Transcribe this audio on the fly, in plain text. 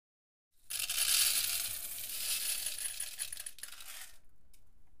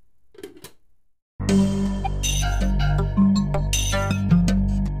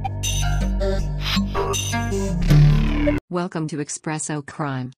Welcome to Espresso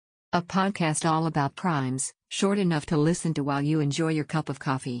Crime, a podcast all about crimes, short enough to listen to while you enjoy your cup of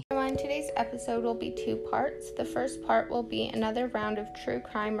coffee. Today's episode will be two parts. The first part will be another round of true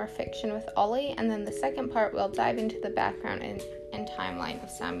crime or fiction with Ollie, and then the second part will dive into the background and timeline of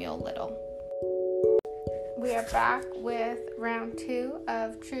Samuel Little. We are back with round 2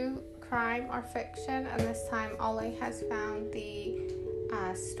 of true crime or fiction, and this time Ollie has found the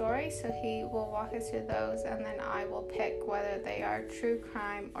story, so he will walk us through those, and then I will pick whether they are true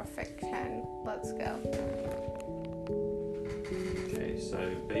crime or fiction. Let's go. Okay, so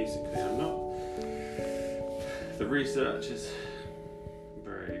basically the research is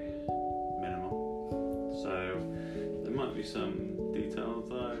very minimal, so there might be some details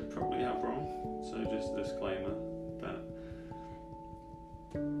that I probably have wrong, so just a disclaimer that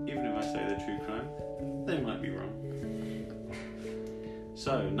even if I say they're true crime, they might be wrong.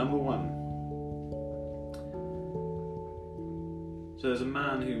 So, number 1. So there's a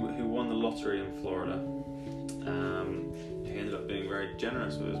man who won the lottery in Florida. He ended up being very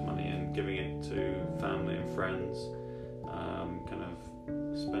generous with his money and giving it to family and friends, kind of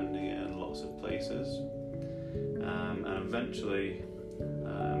spending it in lots of places. And eventually,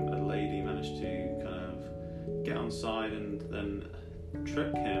 a lady managed to kind of get on side and then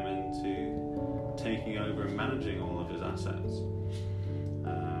trick him into taking over and managing all of his assets.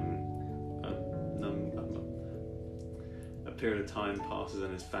 A period of time passes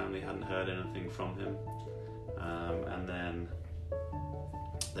and his family hadn't heard anything from him, and then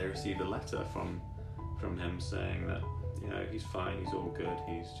they received a letter from him saying that, you know, he's fine, he's all good,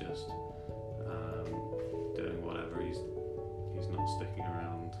 he's just doing whatever, he's not sticking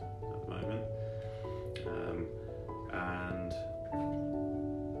around at the moment, and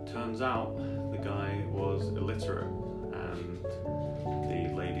turns out the guy was illiterate, and the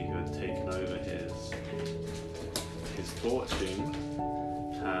lady who had taken over his fortune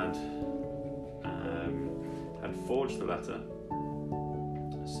had forged the letter.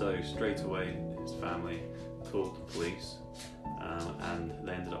 So straight away his family called the police, and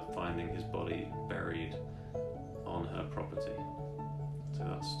they ended up finding his body buried on her property. So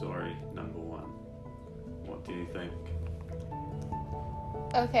that's story number 1. What do you think?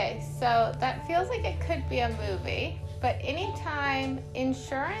 Okay, so that feels like it could be a movie, but anytime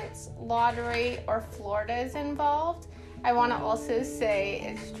insurance, lottery, or Florida is involved, I want to also say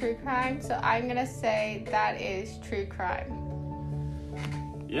it's true crime, so I'm going to say that is true crime.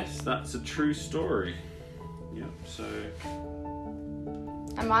 Yes, that's a true story. Yep, so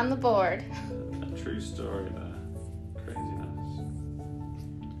I'm on the board. A true story there. Craziness.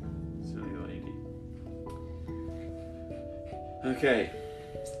 Silly lady. Okay,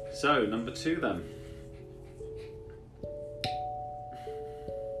 so number 2 then.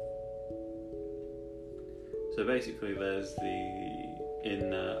 So basically there's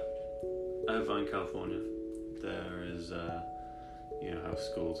in Irvine, California, there is, you know how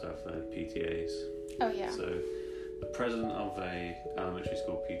schools have their PTAs. Oh yeah. So the president of a elementary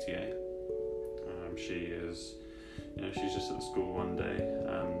school PTA, she is, you know, she's just at the school one day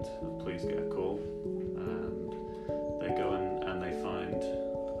and the police get a call and they go in and they find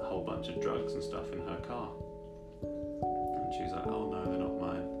a whole bunch of drugs and stuff in her car. And she's like, oh no, they're not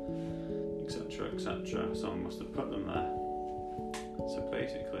mine, etc, etc. Someone must have put them there. So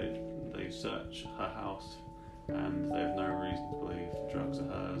basically they search her house and they have no reason to believe the drugs are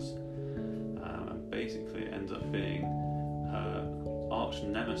hers, and basically it ends up being her arch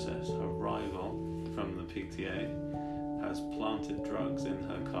nemesis, her rival from the PTA, has planted drugs in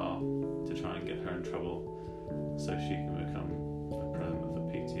her car to try and get her in trouble so she can become the president of the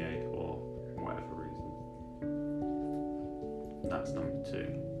PTA for whatever reason. That's number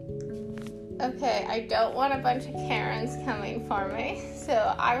 2. Okay, I don't want a bunch of Karens coming for me,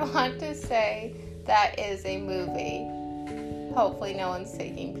 so I want to say that is a movie. Hopefully no one's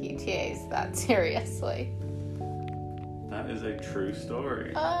taking PTAs that seriously. That is a true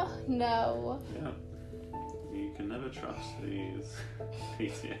story. Oh, no. Yeah. You can never trust these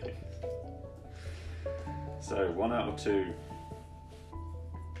PTAs. So, 1 out of 2.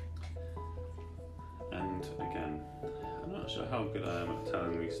 And again, I'm not sure how good I am at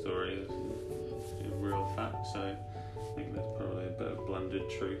telling these stories in real fact, so I think there's probably a bit of blended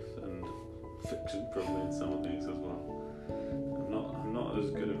truth and fiction probably in some of these as well. I'm not as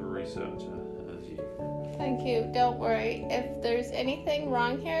good of a researcher as you. Thank you. Don't worry. If there's anything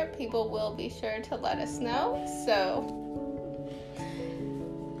wrong here, people will be sure to let us know, so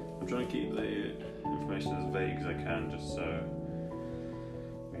I'm trying to keep the information as vague as I can, just so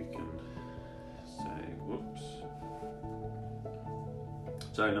we can say whoops.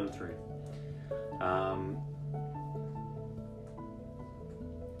 So number 3.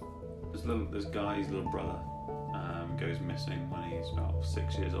 this guy's little brother goes missing when he's about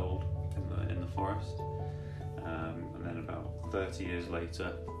 6 years old in the forest, and then about 30 years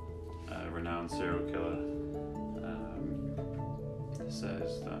later, a renowned serial killer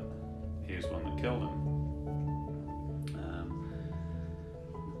says that he was the one that killed him.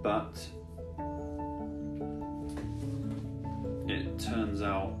 But it turns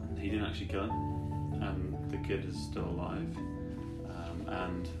out he didn't actually kill him, and the kid is still alive,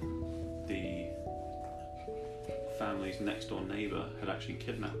 and the family's next door neighbour had actually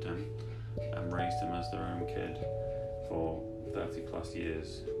kidnapped him and raised him as their own kid for 30 plus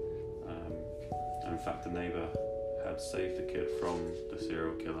years. And in fact, the neighbour had saved the kid from the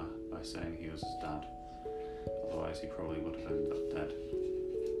serial killer by saying he was his dad. Otherwise, he probably would have ended up dead.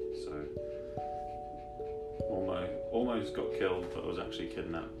 So, almost got killed, but was actually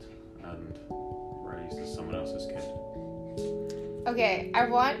kidnapped and raised as someone else's kid. Okay, I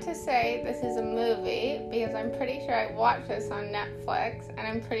want to say this is a movie because I'm pretty sure I watched this on Netflix, and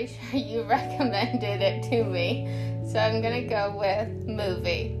I'm pretty sure you recommended it to me. So I'm gonna go with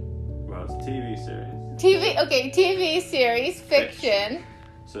movie. Well, it's a TV series. TV series, fiction.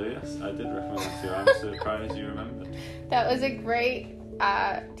 So yes, I did recommend it to you. I'm surprised you remembered. That was a great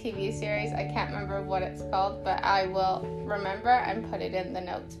TV series. I can't remember what it's called, but I will remember and put it in the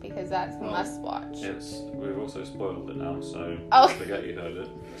notes because that's a must watch. We've also spoiled it now, so forget you heard it.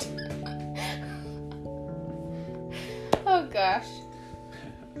 Oh gosh.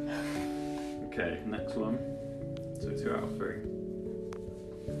 Okay, next one. So 2 out of 3.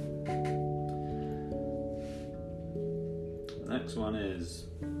 Next one is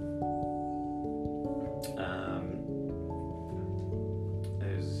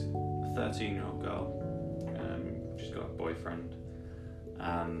a 13-year-old girl. She's got a boyfriend,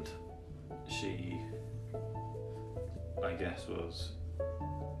 and she, I guess, was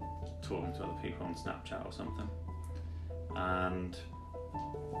talking to other people on Snapchat or something, and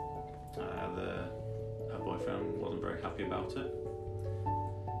her boyfriend wasn't very happy about it.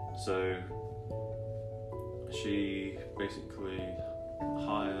 So she basically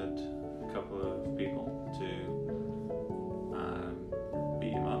hired a couple of people to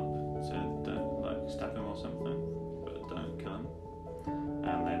beat him up, said don't stab him or something, but don't kill him.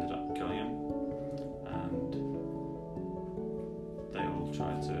 And they ended up killing him, and they all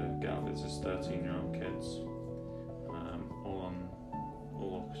tried to get out of it as 13-year-old kids,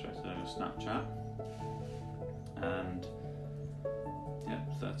 all orchestrated over Snapchat. And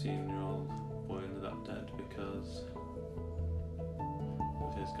 13-year-old boy ended up dead because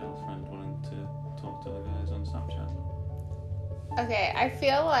of his girlfriend wanting to talk to the guys on Snapchat. Okay, I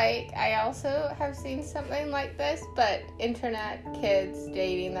feel like I also have seen something like this, but internet kids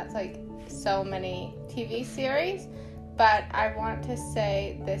dating, that's like so many TV series, but I want to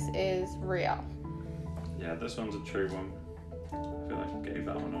say this is real. Yeah, this one's a true one. I feel like I gave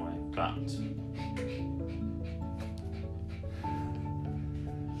that one away, but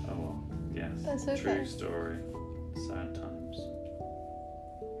oh well, yes, that's okay. True story, sad times.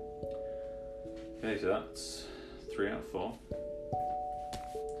 Okay, so that's 3 out of 4.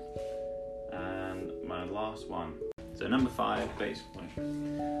 And my last one. So number 5, basically,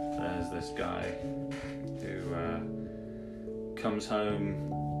 there's this guy who comes home.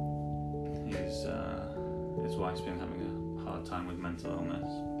 His wife's been having a hard time with mental illness,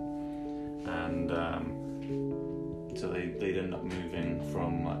 and so they'd end up moving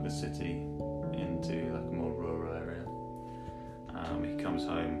from like the city into like a more rural area. He comes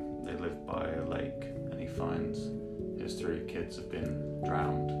home. They live by a lake, and he finds his 3 kids have been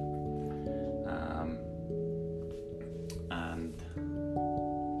drowned. And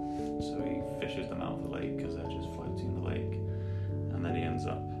so he fishes them out of the lake because they're just floating in the lake, and then he ends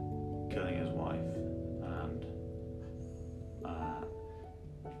up killing his wife, and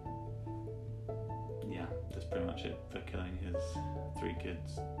that's pretty much it for killing his 3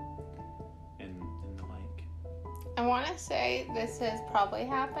 kids in the lake. I want to say this has probably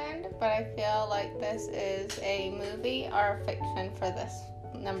happened, but I feel like this is a movie or a fiction for this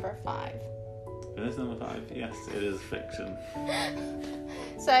number 5. It is number 5. Yes, it is fiction.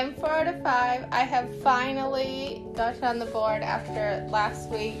 So I'm 4 out of 5. I have finally got it on the board after last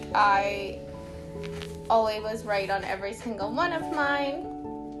week. Ollie was right on every single one of mine.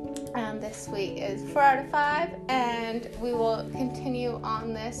 This week is 4 out of 5, and we will continue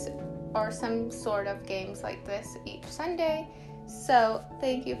on this or some sort of games like this each Sunday. So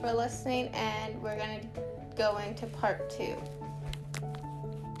thank you for listening, and we're going to go into part 2.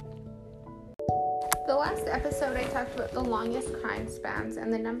 The last episode I talked about the longest crime spans,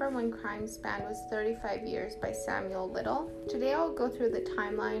 and the number one crime span was 35 years by Samuel Little. Today I'll go through the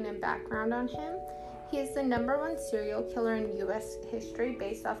timeline and background on him. He is the number one serial killer in U.S. history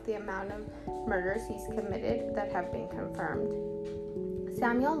based off the amount of murders he's committed that have been confirmed.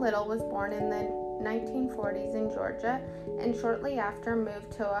 Samuel Little was born in the 1940s in Georgia and shortly after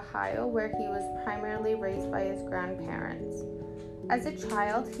moved to Ohio, where he was primarily raised by his grandparents. As a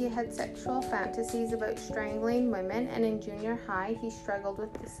child, he had sexual fantasies about strangling women, and in junior high, he struggled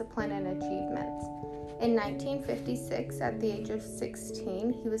with discipline and achievements. In 1956, at the age of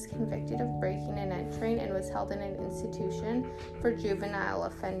 16, he was convicted of breaking and entering and was held in an institution for juvenile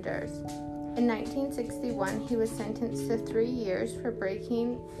offenders. In 1961, he was sentenced to 3 years for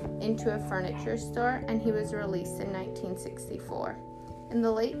breaking into a furniture store, and he was released in 1964. In the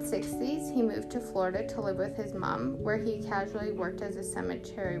late 60s, he moved to Florida to live with his mom, where he casually worked as a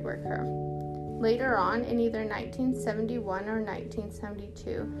cemetery worker. Later on, in either 1971 or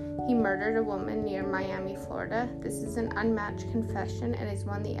 1972, he murdered a woman near Miami, Florida. This is an unmatched confession and is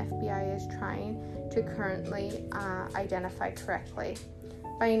one the FBI is trying to currently identify correctly.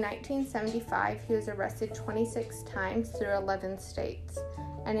 By 1975, he was arrested 26 times through 11 states.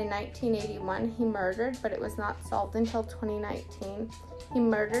 And in 1981, he murdered, but it was not solved until 2019. He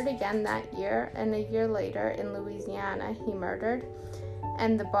murdered again that year, and a year later in Louisiana, he murdered,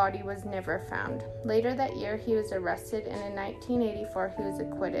 and the body was never found. Later that year, he was arrested, and in 1984, he was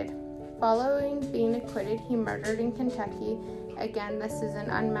acquitted. Following being acquitted, he murdered in Kentucky. Again, this is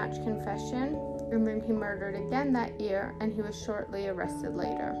an unmatched confession. And then he murdered again that year, and he was shortly arrested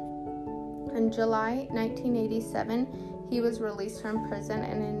later. In July 1987, he was released from prison,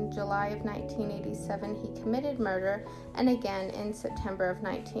 and in July of 1987, he committed murder, and again in September of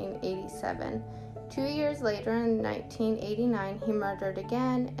 1987. 2 years later, in 1989, he murdered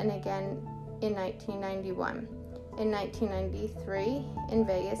again, and again in 1991. In 1993, in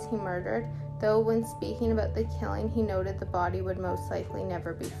Vegas, he murdered, though when speaking about the killing, he noted the body would most likely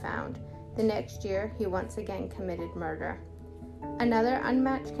never be found. The next year, he once again committed murder. Another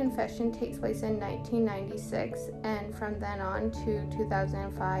unmatched confession takes place in 1996, and from then on to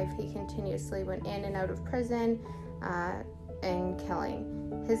 2005, he continuously went in and out of prison and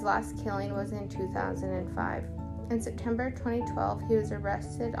killing. His last killing was in 2005. In September 2012, he was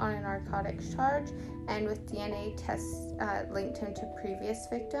arrested on a narcotics charge, and with DNA tests linked him to previous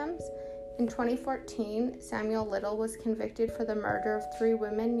victims. In 2014, Samuel Little was convicted for the murder of 3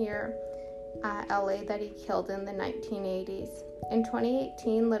 women near LA that he killed in the 1980s. In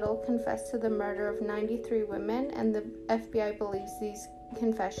 2018, Little confessed to the murder of 93 women, and the FBI believes these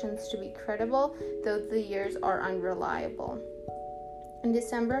confessions to be credible, though the years are unreliable. In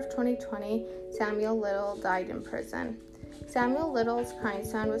December of 2020, Samuel Little died in prison. Samuel Little's crime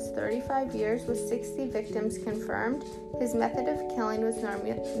span was 35 years with 60 victims confirmed. His method of killing was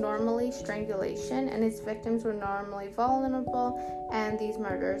normally strangulation, and his victims were normally vulnerable, and these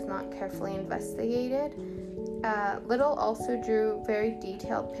murders not carefully investigated. Little also drew very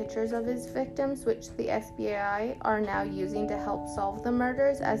detailed pictures of his victims, which the FBI are now using to help solve the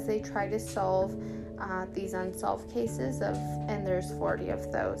murders as they try to solve these unsolved cases, and there's 40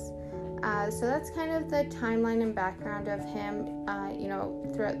 of those. So that's kind of the timeline and background of him.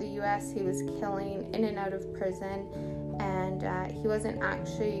 Throughout the U.S., he was killing in and out of prison, and he wasn't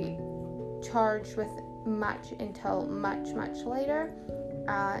actually charged with much until much, much later.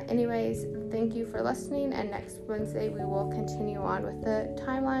 Anyways, thank you for listening, and next Wednesday we will continue on with the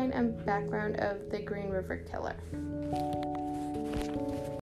timeline and background of the Green River Killer.